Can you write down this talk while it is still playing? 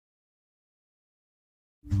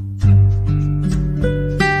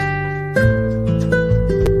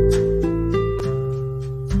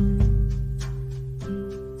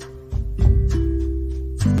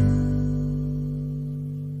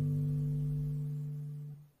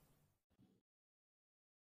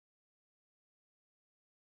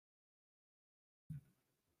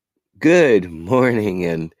Good morning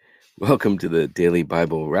and welcome to the Daily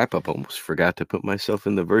Bible Wrap-Up. Almost forgot to put myself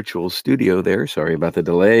in the virtual studio there. Sorry about the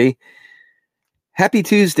delay. Happy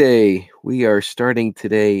Tuesday. We are starting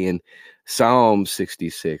today in Psalm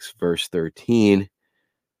 66, verse 13. I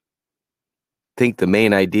think the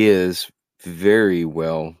main idea is very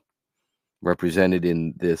well represented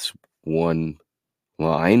in this one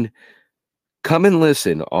line. Come and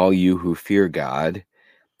listen, all you who fear God,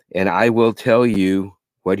 and I will tell you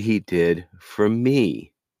what he did for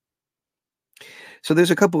me. So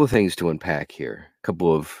there's a couple of things to unpack here, a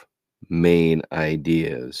couple of main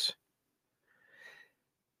ideas.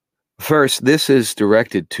 First, this is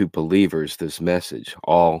directed to believers, this message,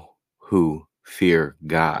 all who fear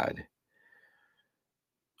God.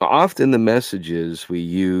 Often the messages we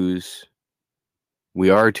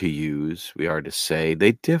are to say,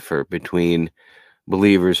 they differ between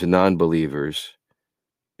believers and non-believers,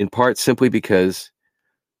 in part simply because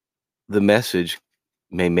the message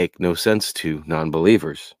may make no sense to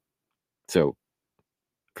non-believers. So,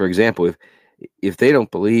 for example, if they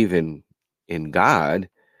don't believe in God,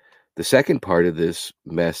 the second part of this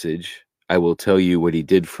message, I will tell you what he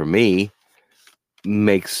did for me,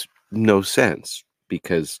 makes no sense,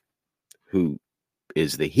 because who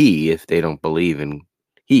is the he if they don't believe in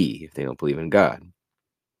God?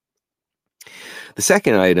 The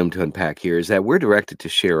second item to unpack here is that we're directed to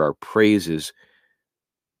share our praises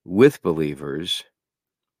with believers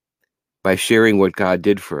by sharing what God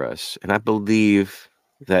did for us. And I believe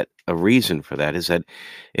that a reason for that is that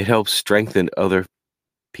it helps strengthen other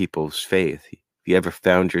people's faith. If you ever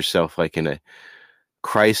found yourself like in a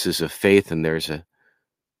crisis of faith and there's a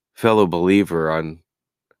fellow believer on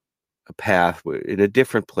a path in a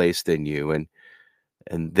different place than you,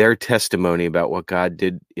 and their testimony about what God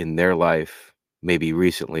did in their life, maybe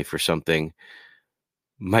recently for something,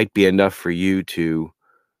 might be enough for you to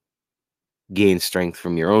gain strength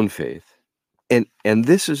from your own faith. And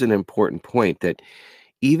this is an important point, that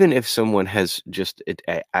even if someone has just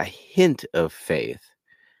a hint of faith,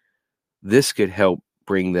 this could help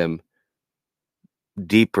bring them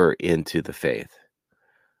deeper into the faith.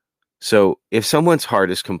 So if someone's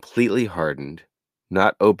heart is completely hardened,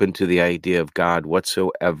 not open to the idea of God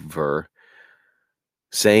whatsoever,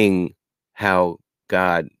 saying how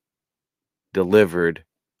God delivered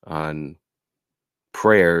on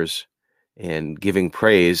prayers and giving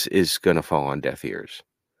praise is going to fall on deaf ears.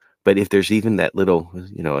 But if there's even that little,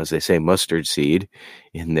 as they say, mustard seed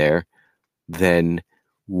in there, then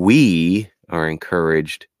we are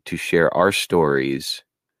encouraged to share our stories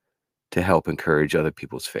to help encourage other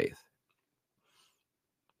people's faith.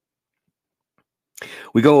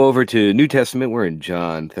 We go over to New Testament. We're in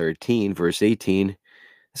John 13, verse 18.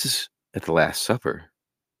 This is at the Last Supper.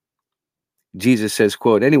 Jesus says,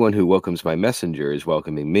 quote, anyone who welcomes my messenger is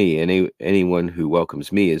welcoming me, and anyone who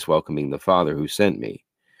welcomes me is welcoming the Father who sent me.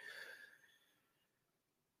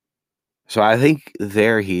 So I think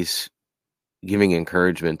there he's giving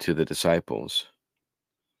encouragement to the disciples.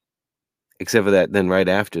 Except for that, then right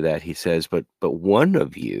after that, he says, but one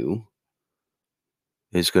of you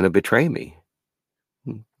is going to betray me.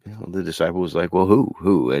 The disciple was like, well,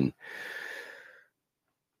 who? And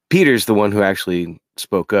Peter's the one who actually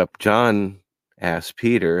spoke up. John asked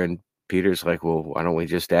Peter, and Peter's like, well, why don't we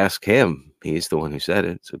just ask him? He's the one who said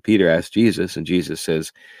it. So Peter asked Jesus, and Jesus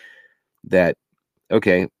says that,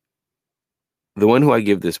 okay, the one who I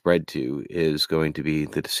give this bread to is going to be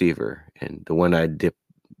the deceiver, and the one I dip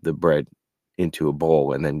the bread into a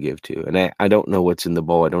bowl and then give to. And I don't know what's in the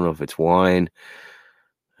bowl. I don't know if it's wine.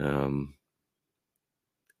 I'm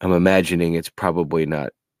imagining it's probably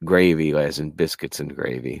not gravy, as in biscuits and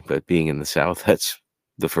gravy, but being in the South, that's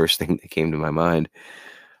the first thing that came to my mind.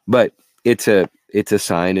 But it's a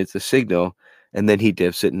sign, it's a signal, and then he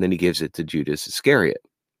dips it, and then he gives it to Judas Iscariot.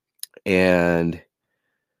 And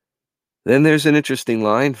then there's an interesting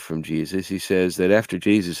line from Jesus. He says that after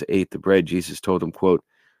Jesus ate the bread, Jesus told him, quote,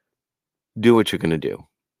 do what you're going to do.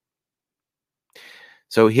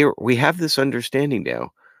 So here we have this understanding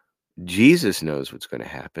now. Jesus knows what's going to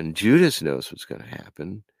happen. Judas knows what's going to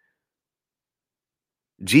happen.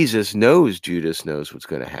 Jesus knows Judas knows what's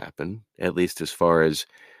going to happen, at least as far as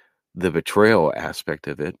the betrayal aspect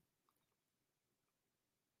of it.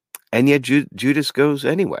 And yet Judas goes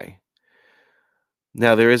anyway.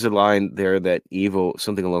 Now, there is a line there that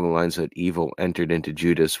something along the lines that evil entered into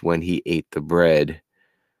Judas when he ate the bread.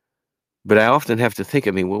 But I often have to think,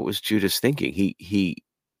 what was Judas thinking?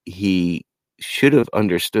 He should have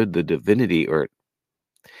understood the divinity, or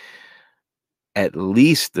at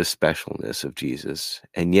least the specialness of Jesus,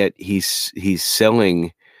 and yet he's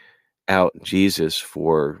selling out Jesus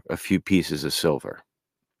for a few pieces of silver.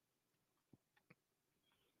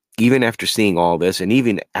 even after seeing all this and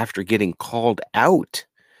even after getting called out.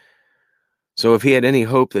 So if he had any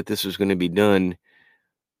hope that this was going to be done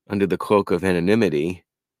under the cloak of anonymity,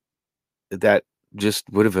 that just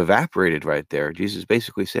would have evaporated right there. Jesus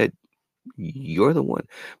basically said, you're the one.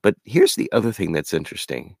 But here's the other thing that's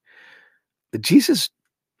interesting. Jesus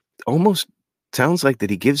almost sounds like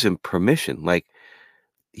that he gives him permission. Like,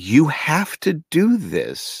 you have to do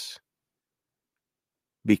this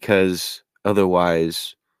because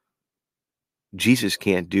otherwise Jesus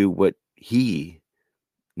can't do what he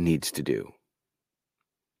needs to do.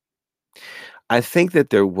 I think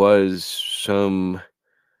that there was some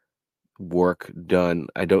work done.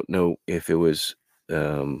 I don't know if it was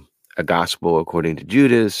a gospel according to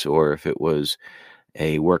Judas, or if it was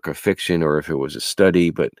a work of fiction, or if it was a study,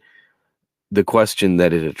 but the question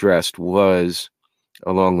that it addressed was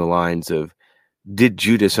along the lines of, did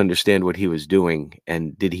Judas understand what he was doing,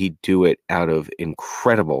 and did he do it out of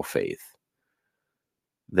incredible faith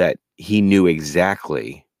that he knew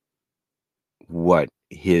exactly what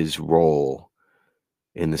his role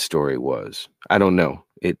in the story was? I don't know.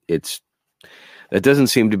 That doesn't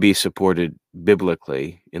seem to be supported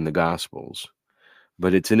biblically in the Gospels,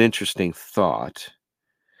 but it's an interesting thought.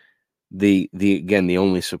 Again, the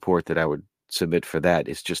only support that I would submit for that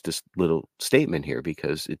is just this little statement here,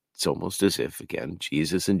 because it's almost as if, again,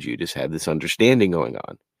 Jesus and Judas had this understanding going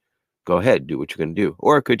on. Go ahead, do what you're going to do.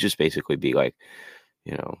 Or it could just basically be like,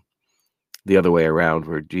 the other way around,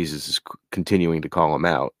 where Jesus is continuing to call him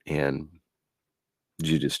out and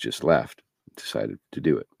Judas just left, decided to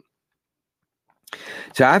do it.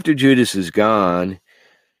 So after Judas is gone,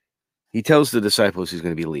 he tells the disciples he's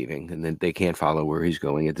going to be leaving, and then they can't follow where he's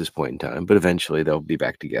going at this point in time, but eventually they'll be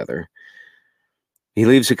back together. He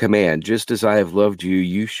leaves a command: just as I have loved you,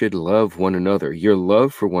 you should love one another. Your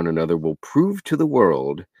love for one another will prove to the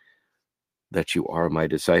world that you are my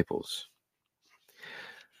disciples.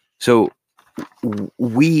 So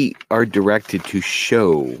we are directed to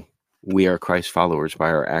show we are Christ followers by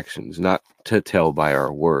our actions, not to tell by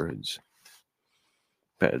our words.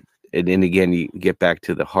 And again, you get back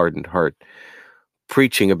to the hardened heart.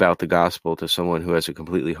 Preaching about the gospel to someone who has a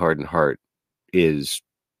completely hardened heart is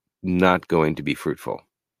not going to be fruitful.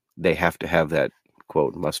 They have to have that,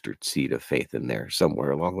 quote, mustard seed of faith in there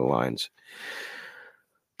somewhere along the lines.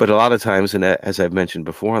 But a lot of times, and as I've mentioned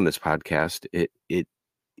before on this podcast, it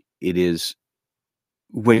is,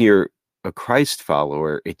 when you're a Christ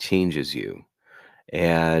follower, it changes you.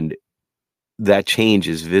 And that change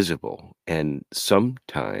is visible. And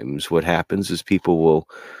sometimes what happens is people will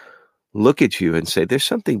look at you and say, there's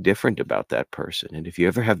something different about that person. And if you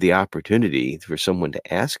ever have the opportunity for someone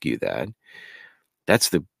to ask you that, that's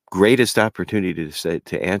the greatest opportunity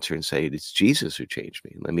to answer and say, it's Jesus who changed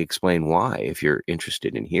me. Let me explain why, if you're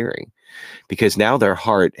interested in hearing. Because now their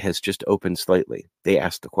heart has just opened slightly. They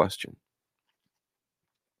asked the question.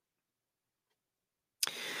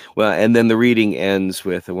 Well, and then the reading ends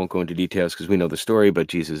with, I won't go into details because we know the story, but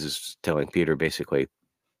Jesus is telling Peter basically,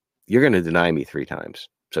 you're going to deny me 3 times.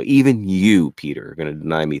 So even you, Peter, are going to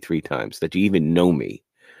deny me 3 times, that you even know me,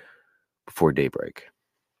 before daybreak.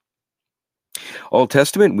 Old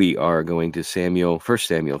Testament, we are going to 1 Samuel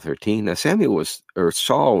 13. Now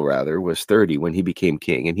Saul was 30 when he became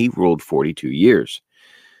king, and he ruled 42 years.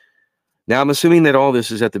 Now, I'm assuming that all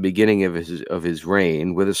this is at the beginning of his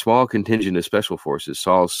reign. With a small contingent of special forces,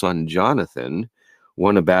 Saul's son Jonathan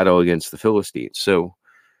won a battle against the Philistines. So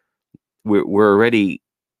we're already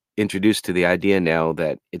introduced to the idea now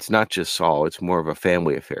that it's not just Saul, it's more of a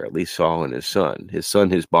family affair, at least Saul and his son. His son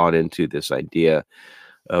has bought into this idea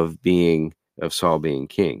of Saul being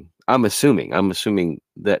king. I'm assuming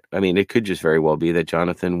that, it could just very well be that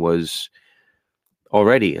Jonathan was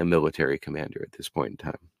already a military commander at this point in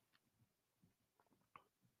time.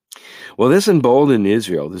 Well, this emboldened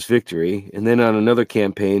Israel, this victory, and then on another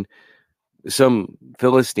campaign, some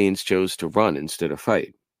Philistines chose to run instead of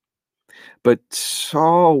fight. But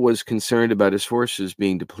Saul was concerned about his forces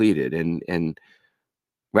being depleted, and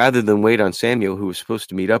rather than wait on Samuel, who was supposed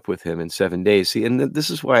to meet up with him in 7 days. See, and this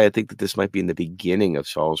is why I think that this might be in the beginning of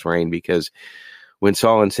Saul's reign, because when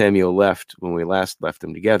Saul and Samuel left, when we last left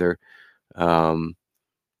them together, Samuel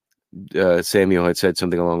had said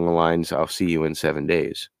something along the lines, I'll see you in 7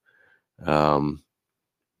 days. And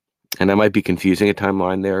I might be confusing a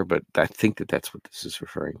timeline there, but I think that that's what this is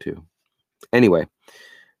referring to. Anyway,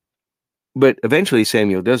 but eventually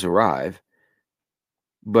Samuel does arrive.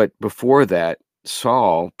 But before that,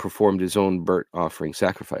 Saul performed his own burnt offering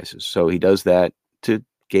sacrifices. So he does that to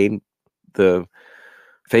gain the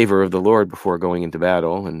favor of the Lord before going into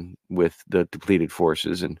battle and with the depleted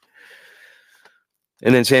forces. And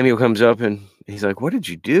And then Samuel comes up and he's like, "What did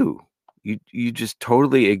you do? You just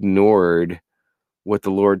totally ignored what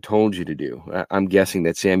the Lord told you to do." I'm guessing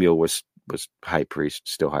that Samuel was high priest,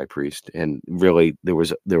 still high priest, and really there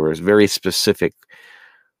was very specific,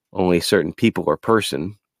 only certain people or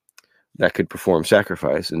person that could perform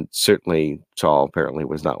sacrifice, and certainly Saul apparently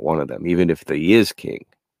was not one of them, even if he is king.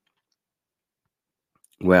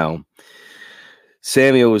 Well,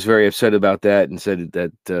 Samuel was very upset about that and said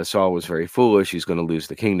that Saul was very foolish. He's going to lose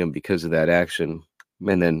the kingdom because of that action.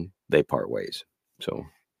 And then they part ways. So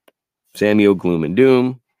Samuel, gloom and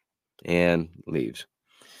doom, and leaves.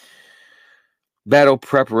 Battle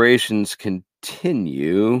preparations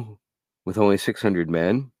continue with only 600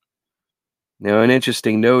 men. Now, an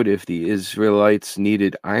interesting note, if the Israelites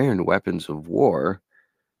needed iron weapons of war,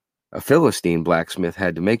 a Philistine blacksmith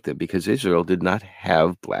had to make them because Israel did not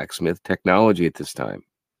have blacksmith technology at this time.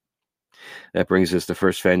 That brings us to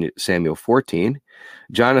 1 Samuel 14.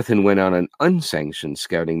 Jonathan went on an unsanctioned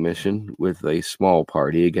scouting mission with a small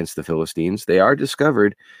party against the Philistines. They are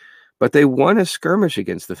discovered, but they won a skirmish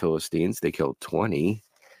against the Philistines. They killed 20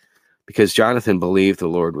 because Jonathan believed the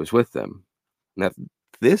Lord was with them. Now,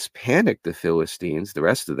 this panicked the Philistines, the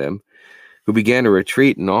rest of them, who began to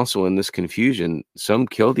retreat, and also in this confusion, some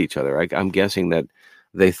killed each other. I'm guessing that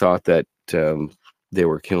they thought that they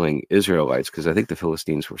were killing Israelites because I think the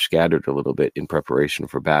Philistines were scattered a little bit in preparation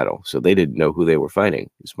for battle. So they didn't know who they were fighting,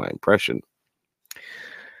 is my impression.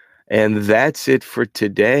 And that's it for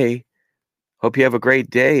today. Hope you have a great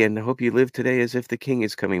day, and hope you live today as if the king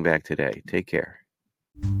is coming back today. Take care.